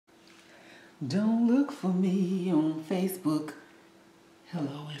Don't look for me on Facebook.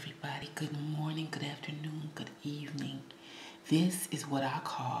 Hello, everybody. Good morning, good afternoon, good evening. This is what I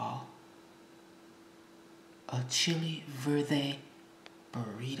call a Chile Verde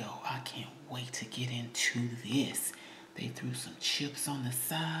Burrito. I can't wait to get into this. They threw some chips on the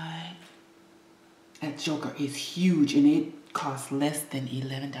side. That joker is huge and it cost less than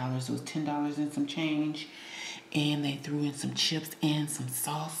 $11. It was $10 and some change. And they threw in some chips and some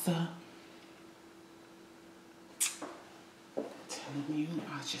salsa. You,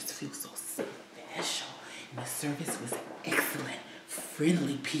 I just feel so special. And the service was excellent.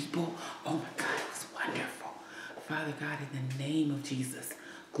 Friendly people. Oh my God, it was wonderful. Father God, in the name of Jesus,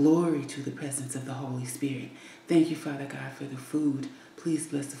 glory to the presence of the Holy Spirit. Thank you, Father God, for the food. Please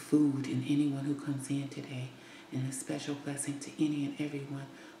bless the food and anyone who comes in today. And a special blessing to any and everyone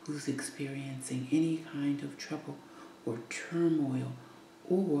who's experiencing any kind of trouble or turmoil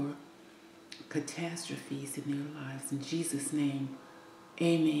or catastrophes in their lives. In Jesus' name,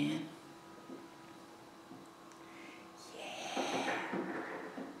 amen.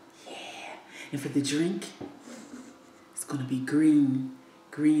 Yeah. And for the drink, it's going to be green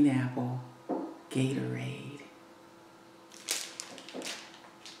apple Gatorade.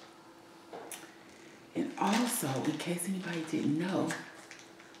 And also, in case anybody didn't know,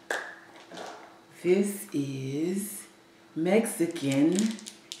 this is Mexican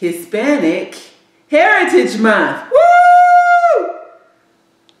Hispanic Heritage Month. Woo!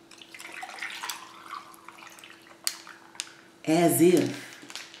 As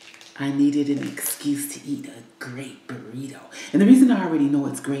if I needed an excuse to eat a great burrito. And the reason I already know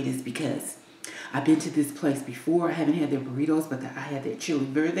it's great is because I've been to this place before. I haven't had their burritos, but I had their Chile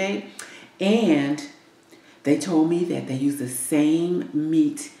Verde. And they told me that they use the same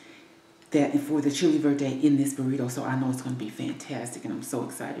meat that for the Chile Verde in this burrito, so I know it's going to be fantastic, and I'm so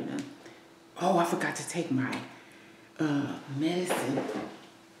excited. Oh, I forgot to take my medicine.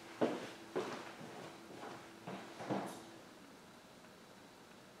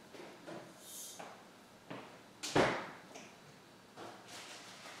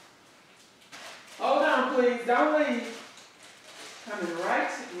 Hold on, please. Don't leave. Coming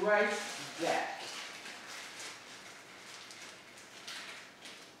right back.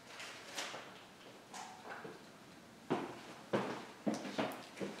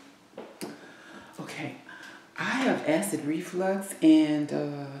 Okay, I have acid reflux, and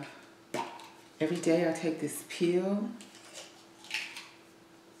every day I take this pill.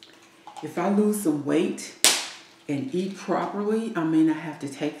 If I lose some weight and eat properly, I may not have to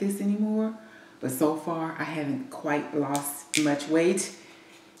take this anymore. But so far, I haven't quite lost much weight.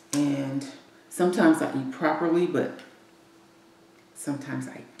 And sometimes I eat properly, but sometimes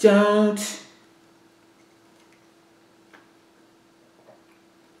I don't.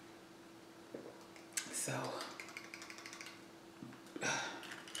 So,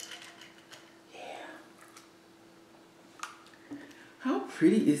 yeah. How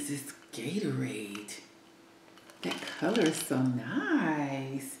pretty is this Gatorade? That color is so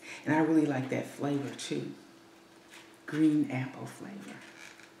nice. And I really like that flavor too. Green apple flavor.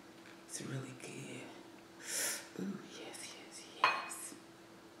 It's really good. Ooh, yes.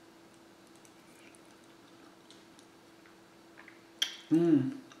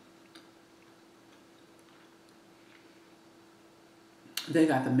 They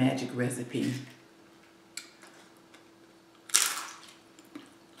got the magic recipe.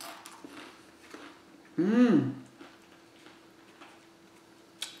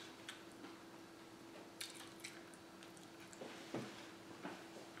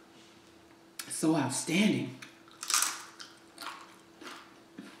 So outstanding.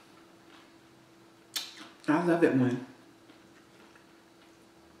 I love it when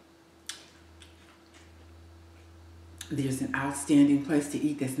there's an outstanding place to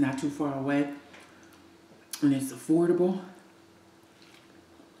eat that's not too far away and it's affordable.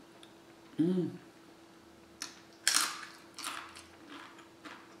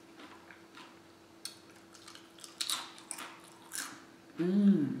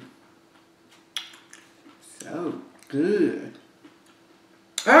 So good.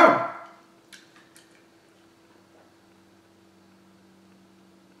 Oh!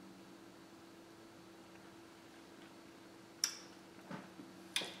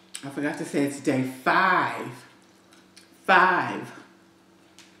 I forgot to say it's day 5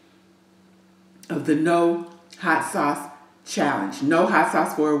 of the No Hot Sauce Challenge. No Hot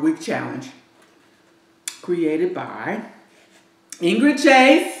Sauce for a Week Challenge. Created by INGRID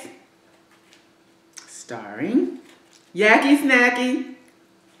Chase. Starring Yacky Snacky.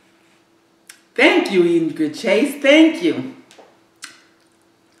 Thank you, INGRID Chase. Thank you.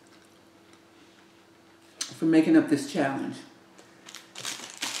 for making up this challenge.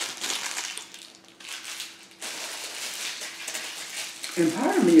 And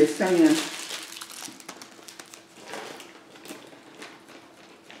part of me is saying,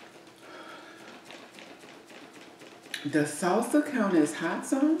 does salsa count as hot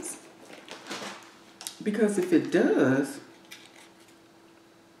sauce? Because if it does,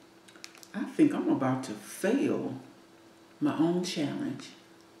 I think I'm about to fail my own challenge.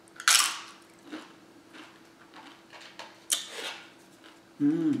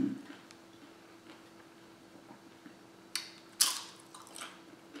 Mmm.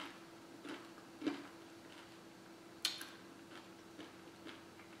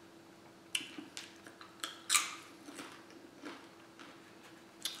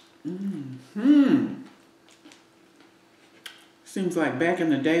 Seems like back in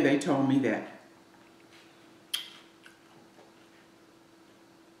the day they told me that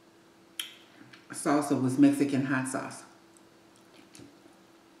salsa was Mexican hot sauce.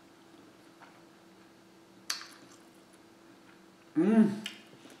 And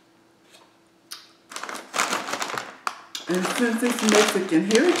since it's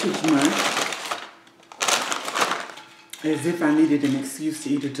Mexican Heritage Month, as if I needed an excuse to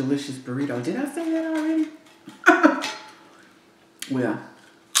eat a delicious burrito. Did I say that already? Well,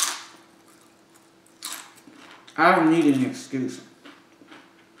 I don't need an excuse.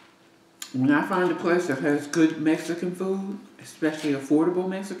 When I find a place that has good Mexican food, especially affordable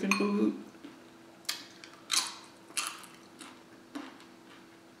Mexican food,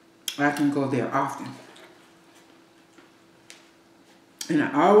 I can go there often. And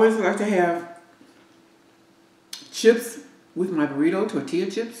I always like to have chips with my burrito,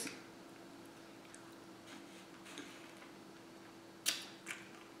 tortilla chips.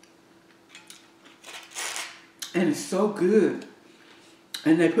 And it's so good.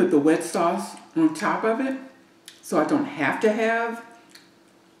 And they put the wet sauce on top of it, so I don't have to have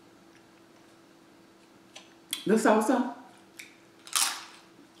the salsa.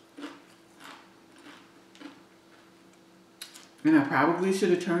 And I probably should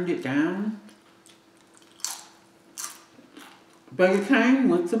have turned it down. But it came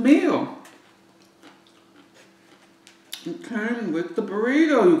with the meal. It came with the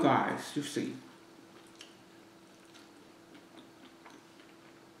burrito, you guys, you see.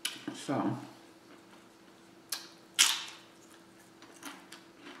 So,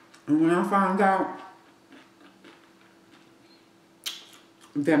 and when I found out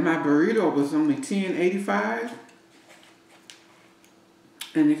that my burrito was only $10.85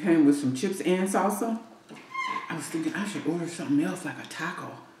 and it came with some chips and salsa, I was thinking I should order something else like a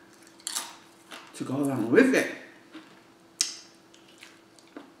taco to go along with it.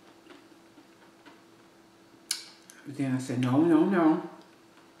 But then I said, no.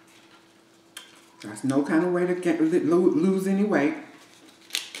 There's no kind of way to lose any weight.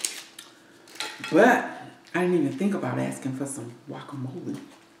 But I didn't even think about asking for some guacamole.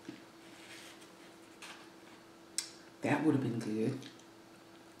 That would have been good.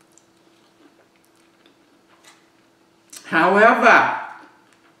 However,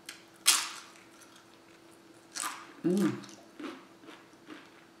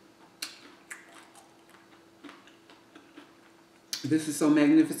 this is so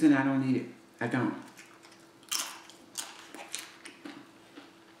magnificent, I don't need it. I don't.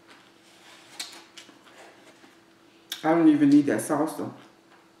 I don't even need that salsa.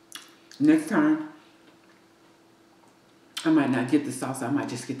 Next time, I might not get the salsa, I might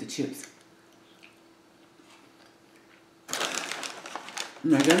just get the chips.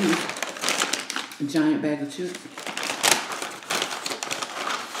 My goodness, a giant bag of chips.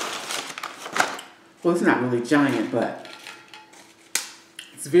 Well, it's not really giant, but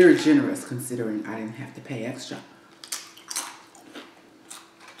it's very generous considering I didn't have to pay extra.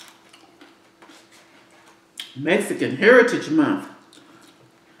 Mexican Heritage Month.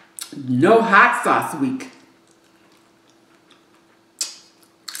 No hot sauce week.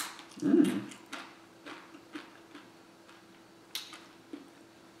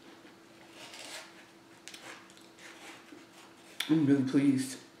 I'm really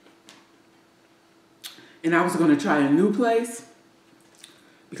pleased. And I was going to try a new place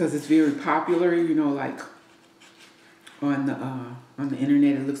because it's very popular, you know, like on the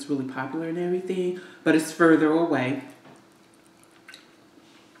internet it looks really popular and everything, but it's further away.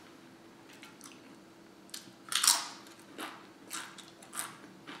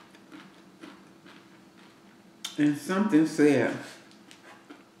 And something said,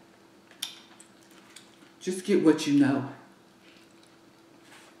 just get what you know.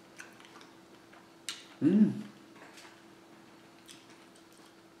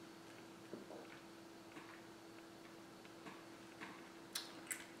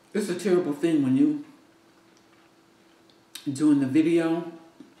 It's a terrible thing when you doing the video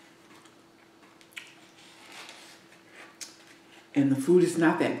and the food is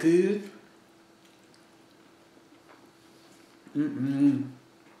not that good.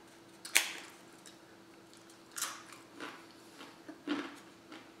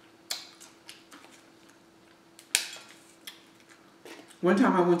 One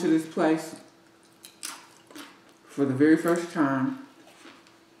time I went to this place for the very first time.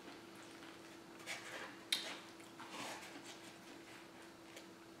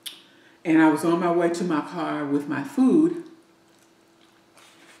 And I was on my way to my car with my food.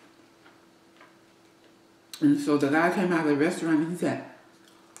 And so the guy came out of the restaurant and he said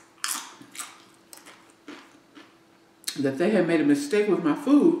that they had made a mistake with my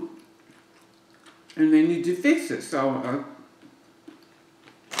food and they need to fix it. So I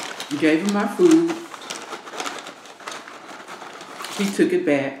gave him my food. He took it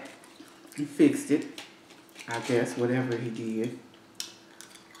back and fixed it, I guess, whatever he did.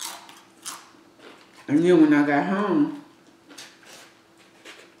 And then when I got home,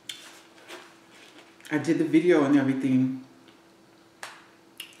 I did the video and everything,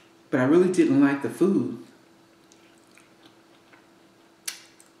 but I really didn't like the food.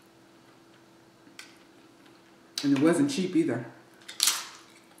 And it wasn't cheap either.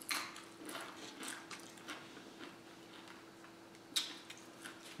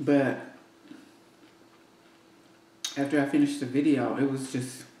 But after I finished the video, it was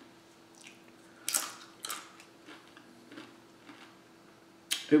just,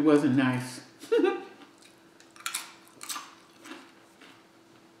 it wasn't nice.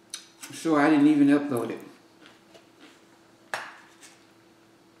 So I didn't even upload it.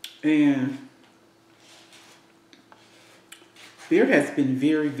 And there has been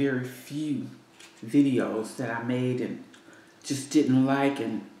very, very few videos that I made and just didn't like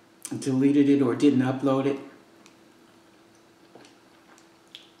and deleted it or didn't upload it.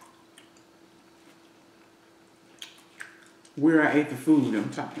 Where I ate the food, I'm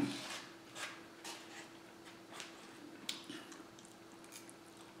talking.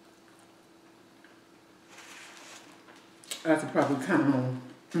 I could probably count on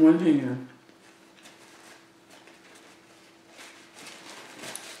one hand.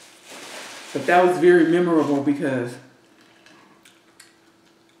 But that was very memorable because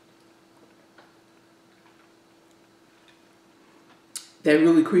that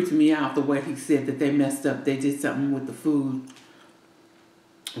really creeped me out, the way he said that they messed up. They did something with the food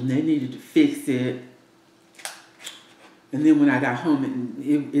and they needed to fix it. And then when I got home,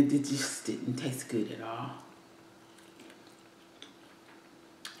 it just didn't taste good at all.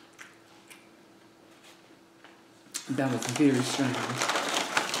 That was very strange.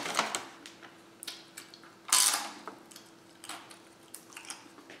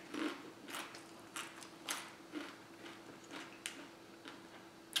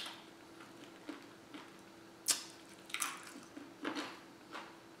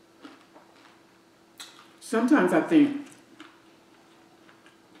 Sometimes I think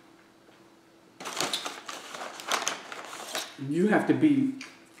you have to be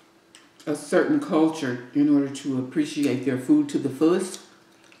a certain culture in order to appreciate their food to the fullest.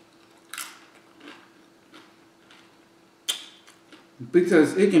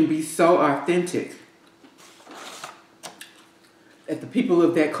 Because it can be so authentic that the people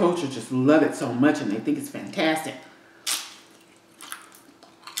of that culture just love it so much and they think it's fantastic.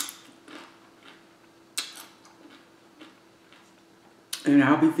 And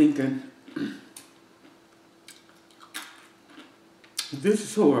I'll be thinking, this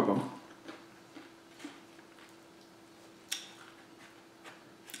is horrible.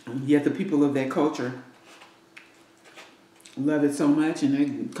 And yet the people of that culture love it so much and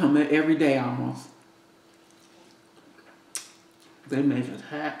they come every day almost. They make it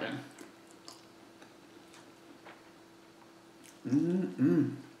happen.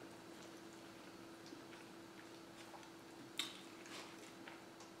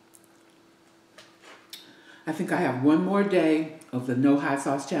 I think I have one more day of the no hot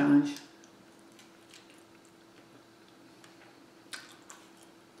sauce challenge.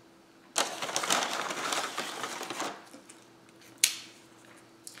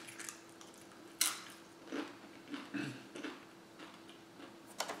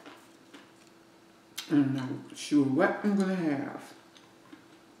 I'm not sure what I'm gonna have,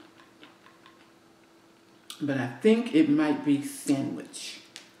 but I think it might be sandwich.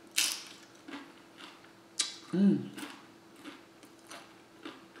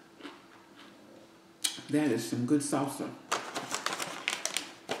 That is some good salsa.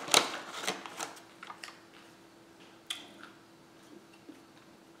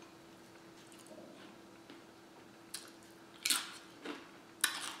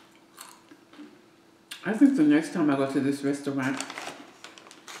 I think the next time I go to this restaurant,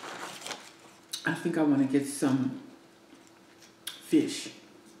 I think I want to get some fish.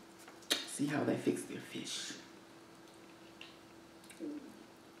 See how they fix their fish.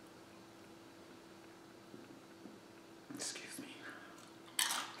 Excuse me.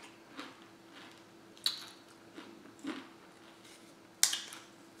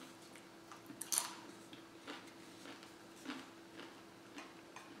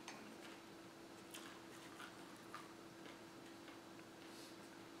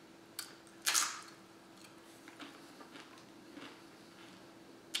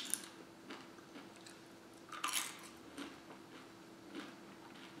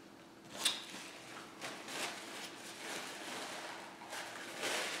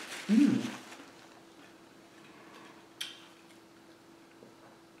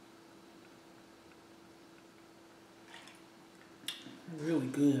 Really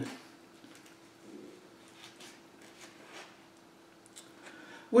good.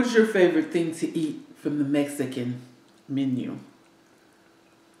 What is your favorite thing to eat from the Mexican menu?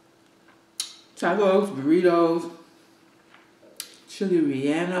 Tacos, burritos, chili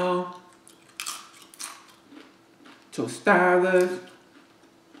relleno, tostadas.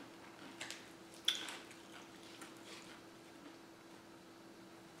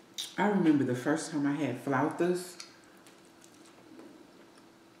 I remember the first time I had flautas.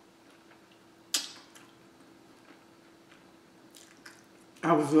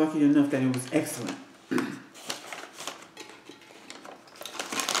 I was lucky enough that it was excellent.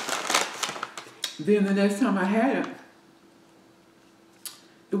 Then the next time I had it,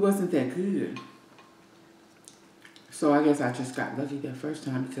 it wasn't that good. So I guess I just got lucky that first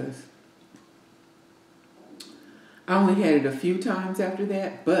time because I only had it a few times after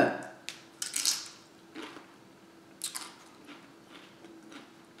that, but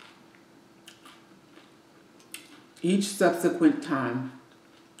each subsequent time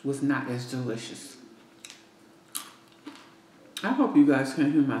was not as delicious. I hope you guys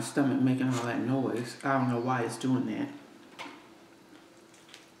can hear my stomach making all that noise. I don't know why it's doing that.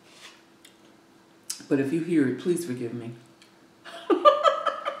 But if you hear it, please forgive me.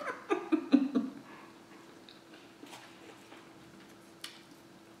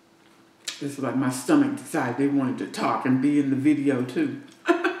 It's like my stomach decided they wanted to talk and be in the video too.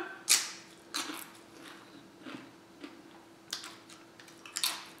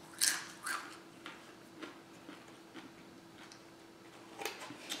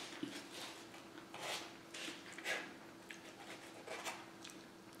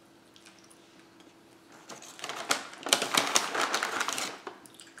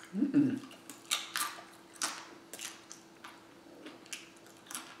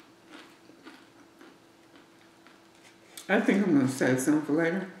 I think I'm going to save some for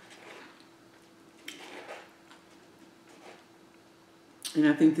later. And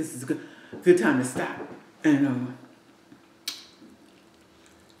I think this is a good time to stop. And,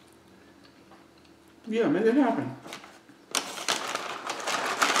 yeah, make it happen.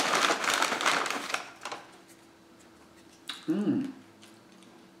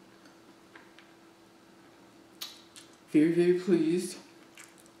 Very, very pleased.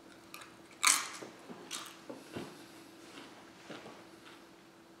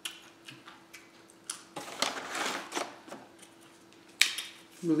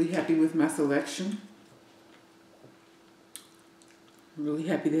 Really happy with my selection. I'm really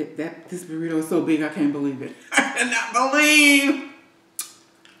happy that this burrito is so big I can't believe it. I cannot believe.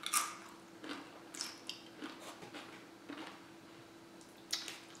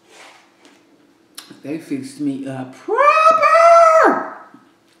 They fixed me up proper.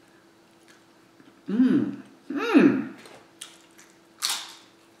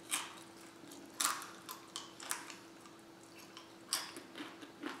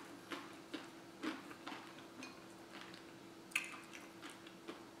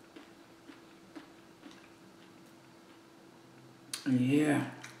 Yeah.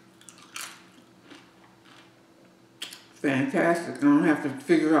 Fantastic. I don't have to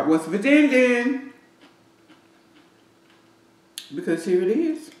figure out what's within. Because here it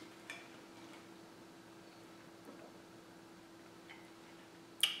is.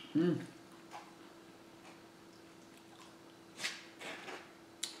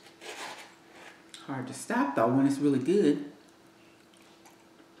 Hard to stop though when it's really good.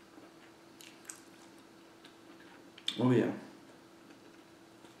 Oh yeah.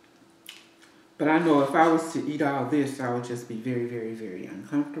 But I know if I was to eat all this, I would just be very, very, very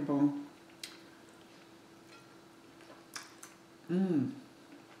uncomfortable.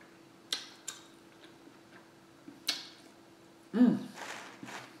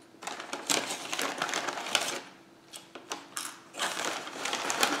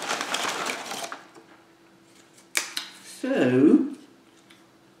 So,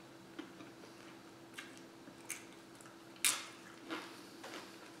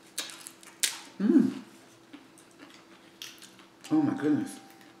 oh my goodness.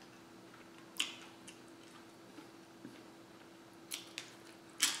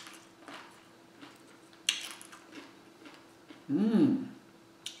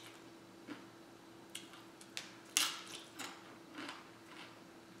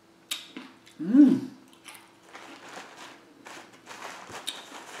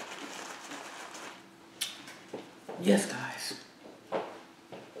 Yes, guys.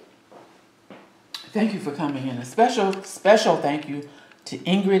 Thank you for coming in. A special thank you to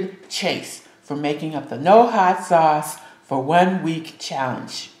Ingrid Chase for making up the no hot sauce for 1 week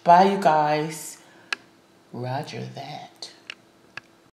challenge. Bye, you guys. Roger that.